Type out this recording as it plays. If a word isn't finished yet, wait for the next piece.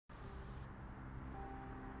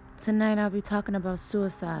Tonight I'll be talking about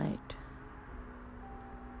suicide.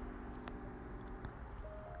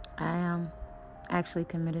 I actually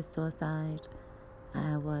committed suicide.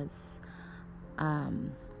 I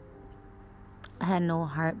had no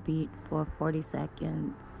heartbeat for 40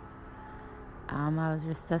 seconds. I was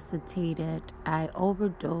resuscitated. I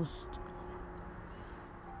overdosed.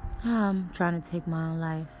 Trying to take my own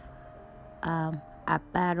life. I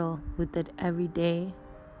battle with it every day.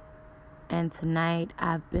 And tonight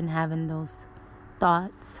I've been having those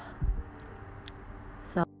thoughts.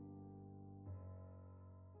 So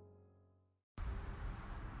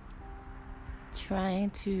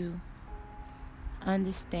trying to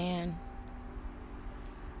understand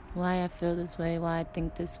why I feel this way, why I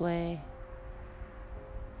think this way,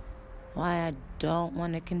 why I don't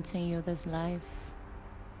want to continue this life.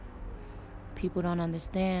 People don't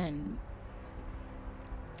understand.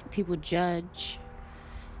 People judge.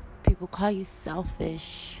 People call you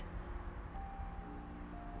selfish.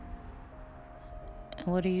 And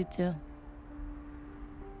what do?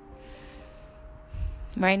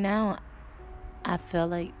 Right now, I feel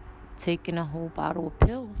like taking a whole bottle of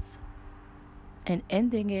pills and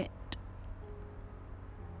ending it.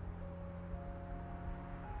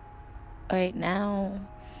 Right now,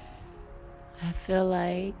 I feel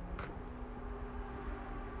like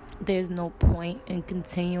there's no point in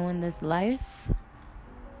continuing this life.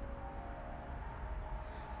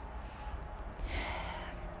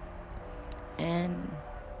 And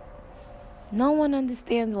no one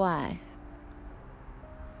understands why.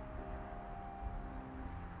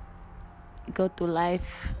 You go through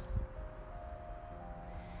life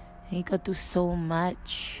and you go through so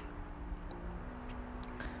much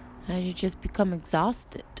and you just become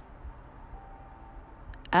exhausted.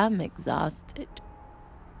 I'm exhausted.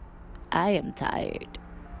 I am tired.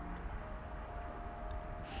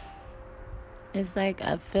 It's like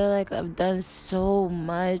I feel like I've done so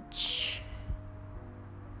much.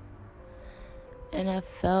 And I've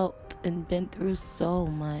felt and been through so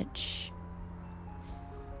much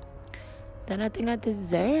that I think I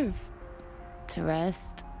deserve to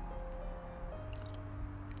rest.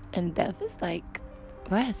 And death is like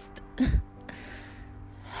rest.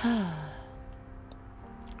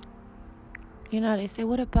 They say,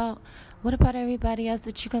 what about everybody else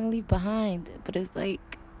that you're going to leave behind? But it's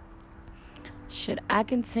like, should I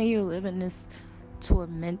continue living this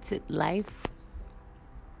tormented life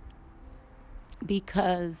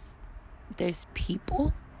because there's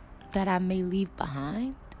people that I may leave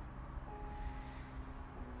behind?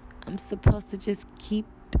 I'm supposed to just keep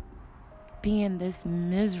being this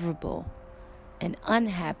miserable and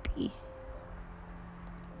unhappy.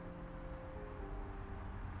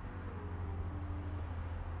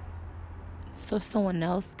 So someone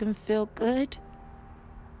else can feel good?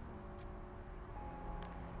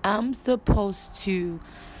 I'm supposed to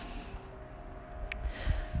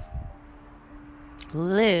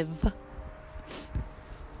live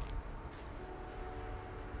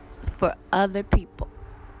for other people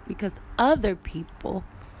because other people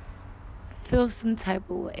feel some type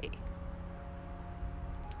of way.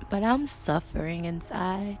 But I'm suffering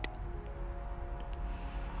inside.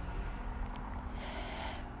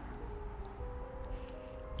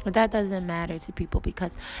 But that doesn't matter to people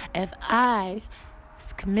because if I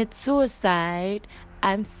commit suicide,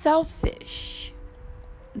 I'm selfish.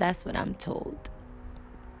 That's what I'm told.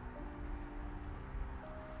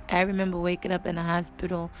 I remember waking up in the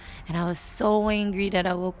hospital and I was so angry that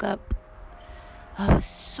I woke up. I was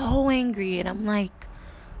so angry and I'm like,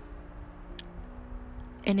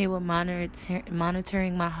 and they were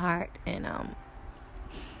monitoring my heart and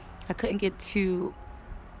I couldn't get too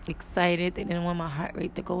excited. They didn't want my heart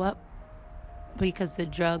rate to go up because the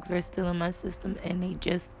drugs were still in my system and they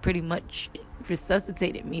just pretty much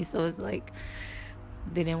resuscitated me. So it's like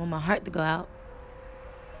they didn't want my heart to go out.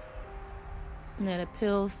 Yeah, the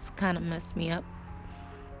pills kind of messed me up.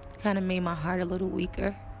 Kind of made my heart a little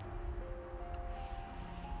weaker.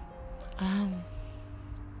 But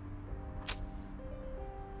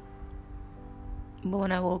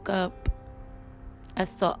when I woke up, I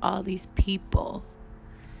saw all these people.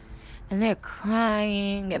 And they're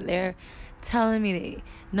crying and they're telling me,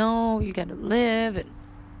 no, you gotta live.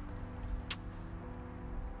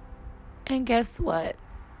 And guess what?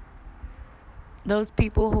 Those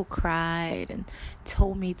people who cried and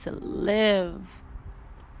told me to live,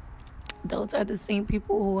 those are the same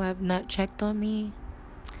people who have not checked on me.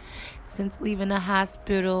 Since leaving the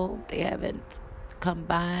hospital, they haven't come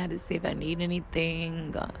by to see if I need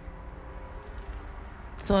anything.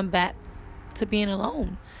 So I'm back to being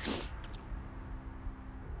alone.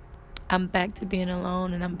 I'm back to being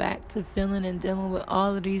alone, and I'm back to feeling and dealing with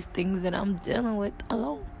all of these things that I'm dealing with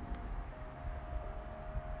alone.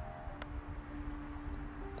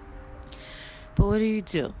 But what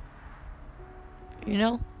do? You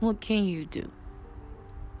know, what can you do?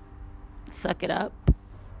 Suck it up.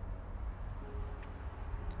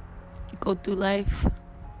 Go through life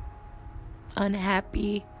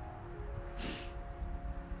unhappy.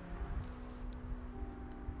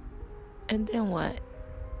 And then what?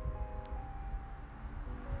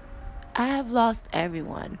 I have lost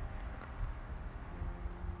everyone.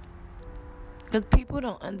 Because people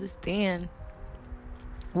don't understand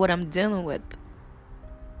what I'm dealing with.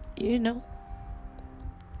 You know?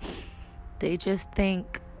 They just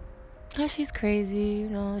think, oh, she's crazy, you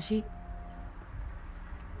know,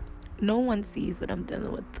 no one sees what I'm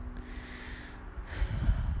dealing with.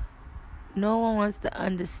 No one wants to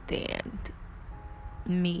understand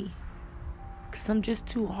me. Because I'm just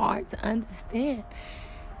too hard to understand.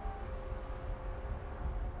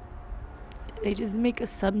 They just make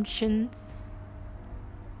assumptions.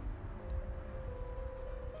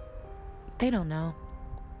 They don't know.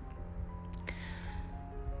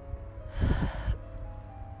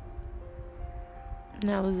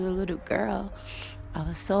 When I was a little girl, I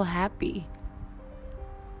was so happy.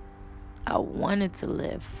 I wanted to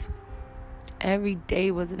live. Every day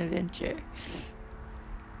was an adventure.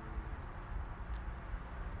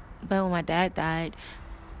 But when my dad died,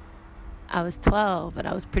 I was 12, and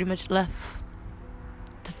I was pretty much left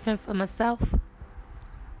to fend for myself. And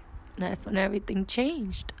that's when everything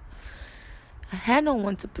changed. I had no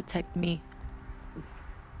one to protect me.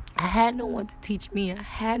 I had no one to teach me. I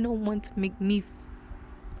had no one to make me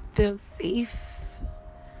feel safe.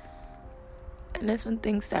 And that's when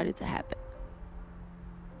things started to happen.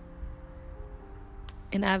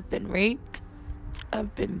 And I've been raped.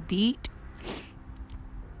 I've been beat.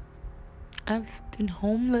 I've been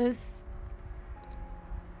homeless.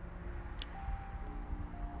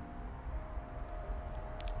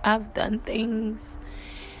 I've done things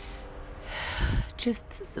just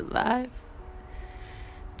to survive.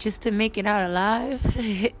 Just to make it out alive.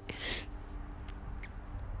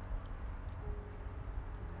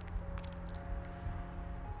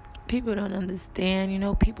 People don't understand, you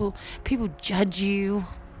know, people judge you.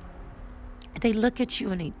 They look at you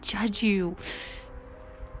and they judge you.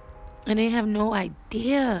 And they have no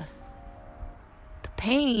idea the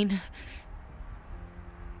pain.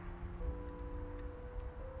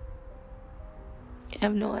 You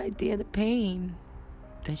have no idea the pain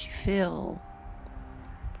that you feel.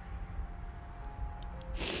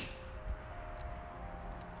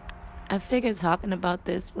 I figured talking about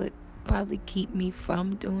this would probably keep me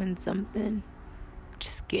from doing something.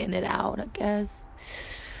 Just getting it out, I guess.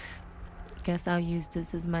 Guess I'll use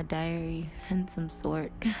this as my diary in some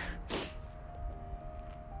sort.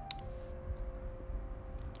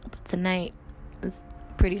 But tonight is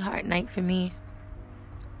a pretty hard night for me.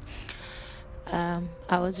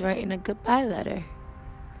 I was writing a goodbye letter.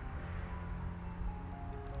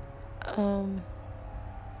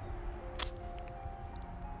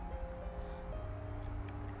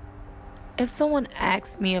 If someone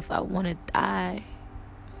asks me if I want to die,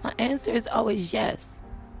 my answer is always yes.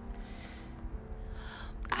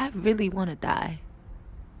 I really want to die.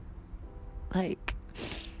 Like,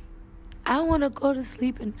 I want to go to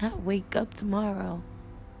sleep and not wake up tomorrow.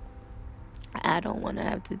 I don't want to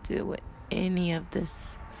have to deal with any of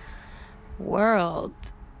this world,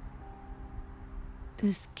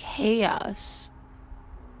 this chaos.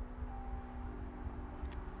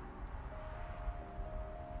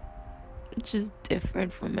 It's just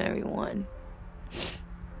different from everyone.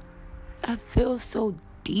 I feel so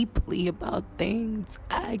deeply about things.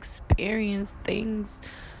 I experience things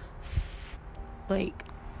like,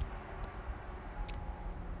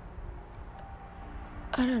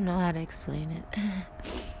 I don't know how to explain it.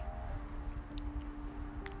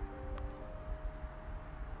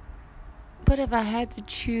 But if I had to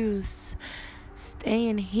choose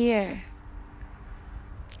staying here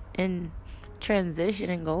and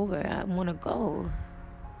transitioning over, I want to go.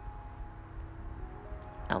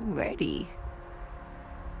 I'm ready.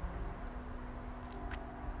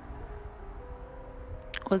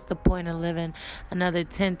 What's the point of living another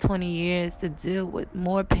 10, 20 years to deal with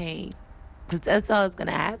more pain? Because that's all that's going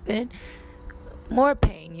to happen. More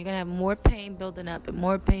pain. You're going to have more pain building up, and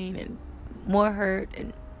more pain and more hurt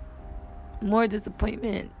and more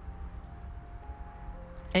disappointment.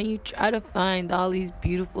 And you try to find all these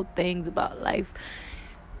beautiful things about life,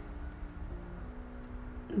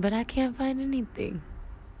 but I can't find anything.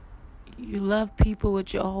 You love people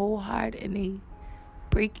with your whole heart and they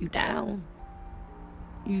break you down.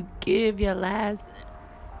 You give your last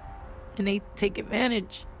and they take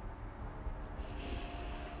advantage.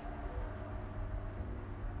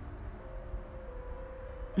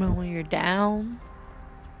 But when you're down,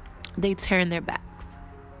 they turn their backs.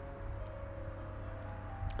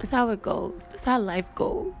 That's how it goes. That's how life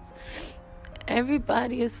goes.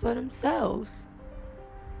 Everybody is for themselves.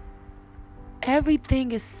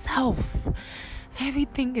 Everything is self.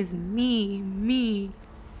 Everything is me.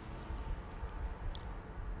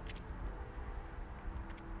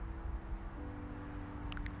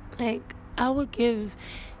 Like, I would give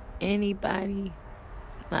anybody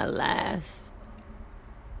my last.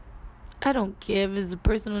 I don't care if it's a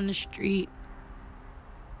person on the street.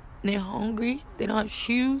 They're hungry. They don't have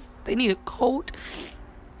shoes. They need a coat.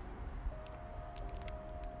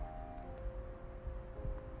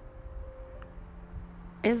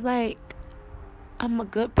 It's like, I'm a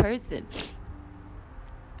good person.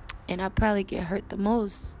 And I probably get hurt the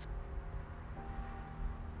most.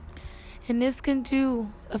 And this can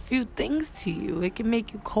do a few things to you. It can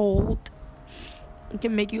make you cold. It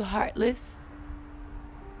can make you heartless.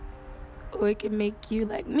 Or it can make you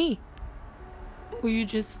like me. Where you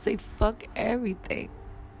just say fuck everything.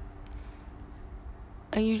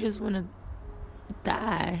 And you just want to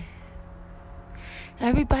die.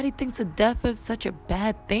 Everybody thinks of death is such a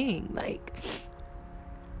bad thing. Like,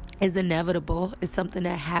 it's inevitable. It's something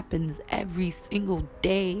that happens every single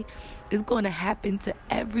day. It's going to happen to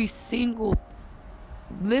every single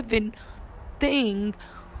living thing,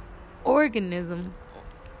 organism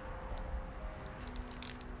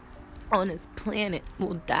on this planet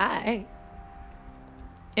will die.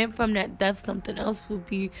 And from that death, something else will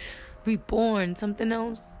be reborn. Something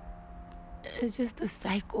else. It's just a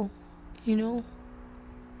cycle, you know?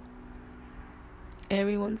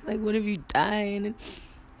 Everyone's like, what if you die and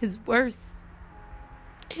it's worse?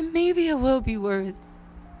 And maybe it will be worse.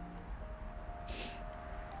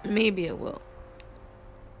 Maybe it will.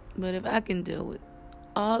 But if I can deal with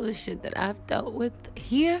all the shit that I've dealt with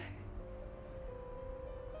here,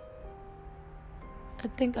 I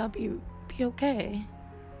think I'll be okay.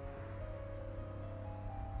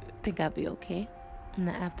 I think I'll be okay in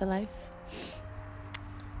the afterlife.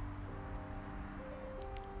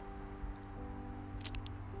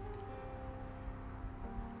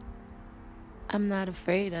 I'm not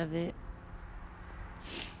afraid of it.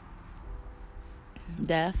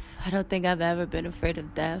 Death. I don't think I've ever been afraid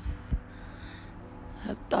of death.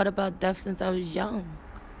 I've thought about death since I was young.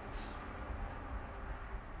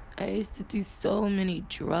 I used to do so many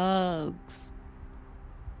drugs.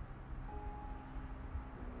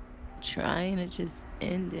 Trying to just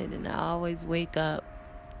end it, and I always wake up.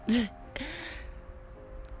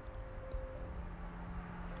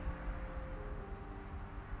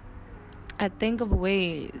 I think of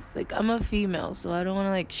ways. Like, I'm a female, so I don't want to,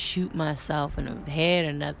 like, shoot myself in the head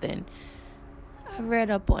or nothing. I read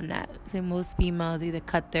up on that. Say most females either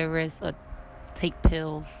cut their wrists or take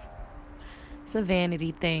pills. It's a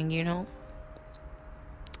vanity thing, you know?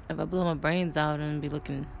 If I blow my brains out, I'm going to be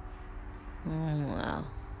looking... Oh, wow.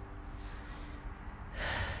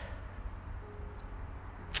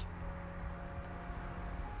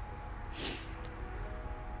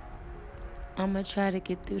 I'm going to try to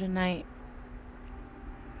get through the night.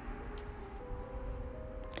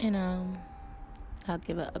 And I'll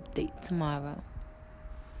give an update tomorrow.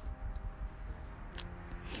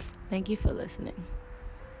 Thank you for listening.